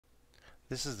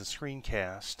This is the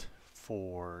screencast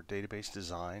for Database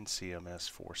Design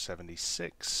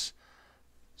CMS-476,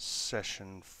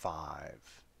 Session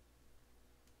 5.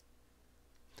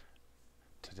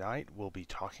 Tonight we'll be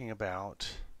talking about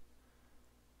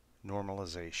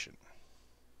normalization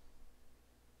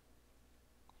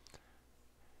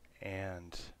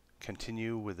and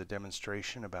continue with the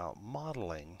demonstration about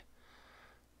modeling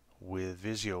with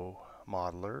Visio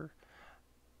Modeler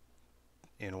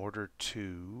in order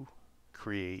to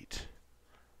create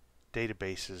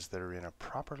databases that are in a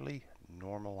properly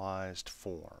normalized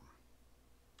form.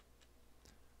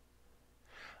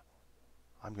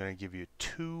 I'm going to give you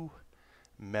two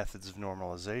methods of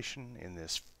normalization. In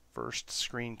this first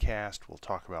screencast, we'll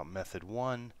talk about method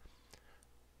 1,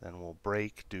 then we'll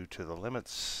break due to the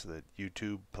limits that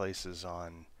YouTube places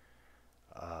on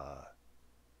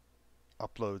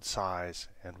upload size,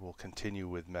 and we'll continue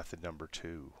with method number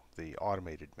 2, the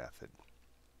automated method.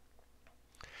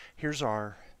 Here's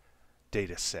our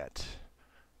data set.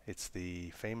 It's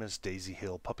the famous Daisy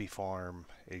Hill Puppy Farm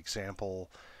example.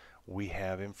 We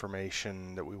have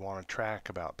information that we want to track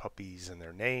about puppies and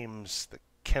their names, the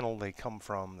kennel they come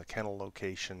from, the kennel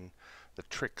location, the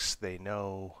tricks they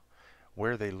know,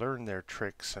 where they learn their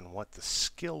tricks, and what the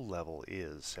skill level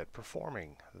is at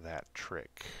performing that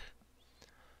trick.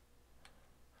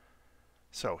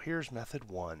 So here's method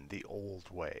 1, the old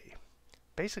way.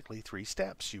 Basically 3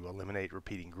 steps. You eliminate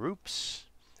repeating groups,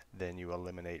 then you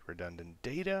eliminate redundant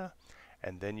data,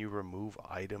 and then you remove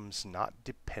items not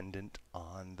dependent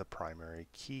on the primary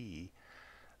key.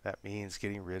 That means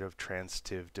getting rid of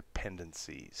transitive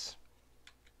dependencies.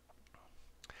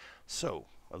 So,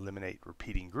 eliminate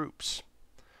repeating groups.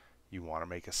 You want to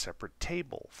make a separate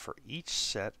table for each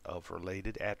set of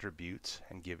related attributes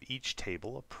and give each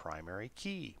table a primary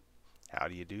key. How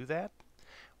do you do that?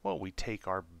 Well, we take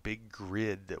our big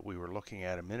grid that we were looking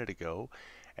at a minute ago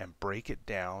and break it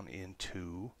down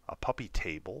into a puppy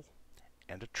table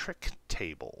and a trick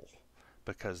table,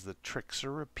 because the tricks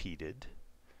are repeated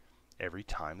every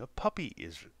time the puppy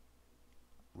is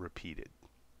repeated.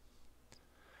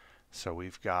 So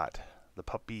we've got the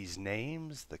puppy's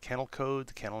names, the kennel code,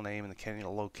 the kennel name, and the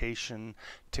kennel location,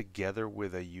 together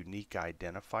with a unique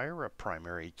identifier, a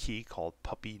primary key called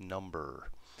puppy number.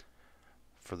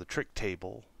 For the trick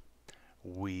table,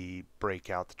 we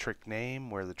break out the trick name,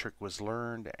 where the trick was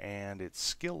learned, and its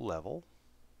skill level.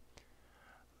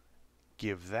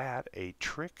 Give that a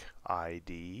trick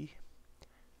ID,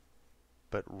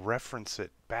 but reference it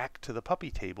back to the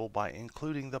puppy table by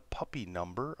including the puppy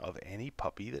number of any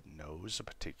puppy that knows a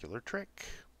particular trick.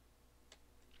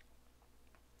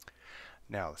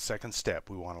 Now, the second step,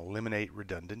 we want to eliminate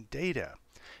redundant data.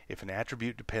 If an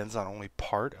attribute depends on only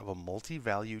part of a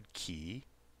multi-valued key,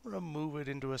 remove it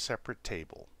into a separate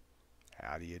table.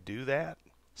 How do you do that?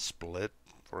 Split,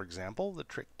 for example, the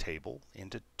trick table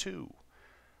into 2.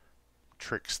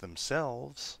 Tricks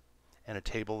themselves and a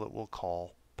table that we'll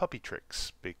call puppy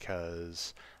tricks,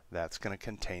 because that's going to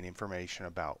contain information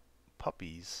about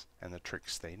puppies and the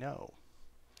tricks they know.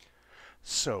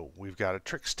 So we've got a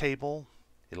tricks table.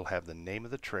 It'll have the name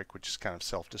of the trick, which is kind of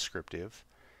self-descriptive,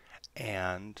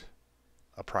 and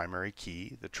a primary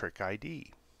key, the trick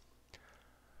ID.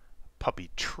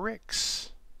 Puppy tricks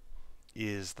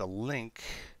is the linking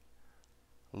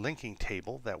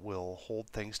table that will hold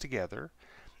things together.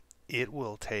 It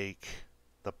will take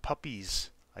the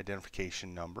puppy's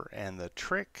identification number and the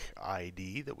trick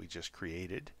ID that we just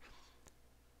created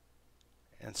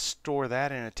and store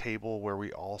that in a table where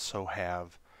we also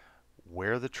have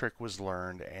where the trick was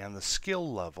learned and the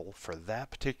skill level for that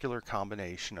particular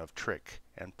combination of trick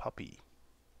and puppy.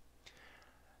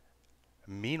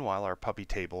 Meanwhile, our puppy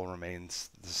table remains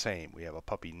the same. We have a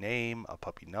puppy name, a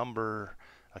puppy number,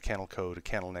 a kennel code, a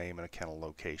kennel name, and a kennel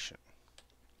location.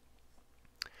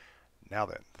 Now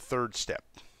then, third step,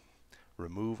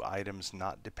 remove items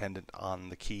not dependent on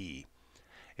the key.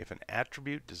 If an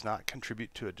attribute does not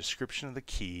contribute to a description of the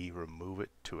key, remove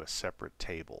it to a separate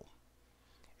table.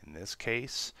 In this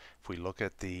case, if we look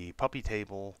at the puppy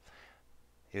table,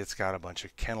 it's got a bunch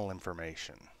of kennel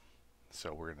information.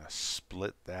 So we're going to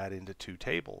split that into 2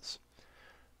 tables.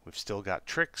 We've still got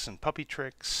tricks and puppy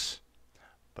tricks,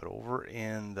 but over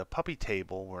in the puppy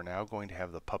table, we're now going to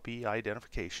have the puppy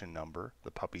identification number,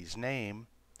 the puppy's name,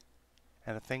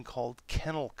 and a thing called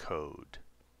kennel code.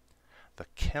 The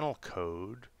kennel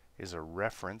code is a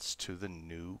reference to the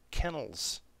new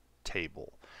kennels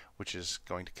table, which is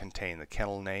going to contain the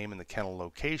kennel name and the kennel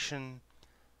location,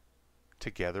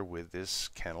 together with this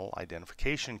kennel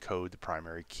identification code, the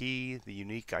primary key, the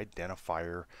unique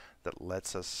identifier that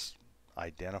lets us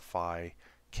identify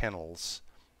kennels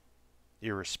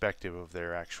irrespective of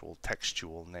their actual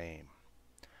textual name.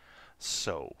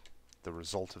 So, the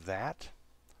result of that,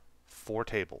 4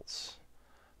 tables.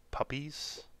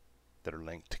 Puppies that are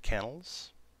linked to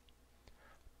kennels,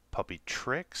 puppy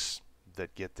tricks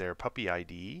that get their puppy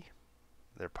ID,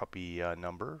 their puppy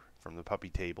number from the puppy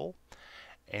table,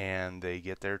 and they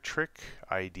get their trick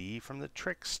ID from the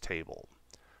tricks table.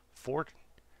 Four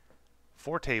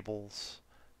tables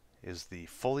is the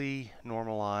fully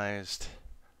normalized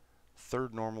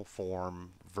third normal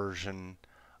form version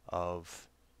of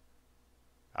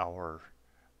our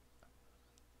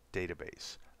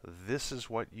database. This is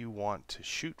what you want to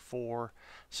shoot for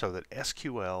so that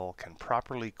SQL can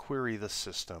properly query the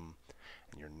system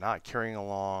and you're not carrying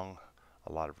along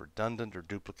a lot of redundant or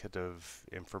duplicative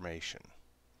information.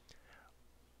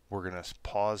 We're going to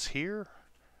pause here,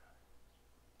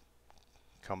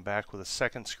 come back with a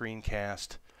second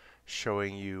screencast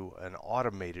showing you an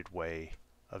automated way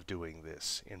of doing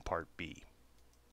this in part B.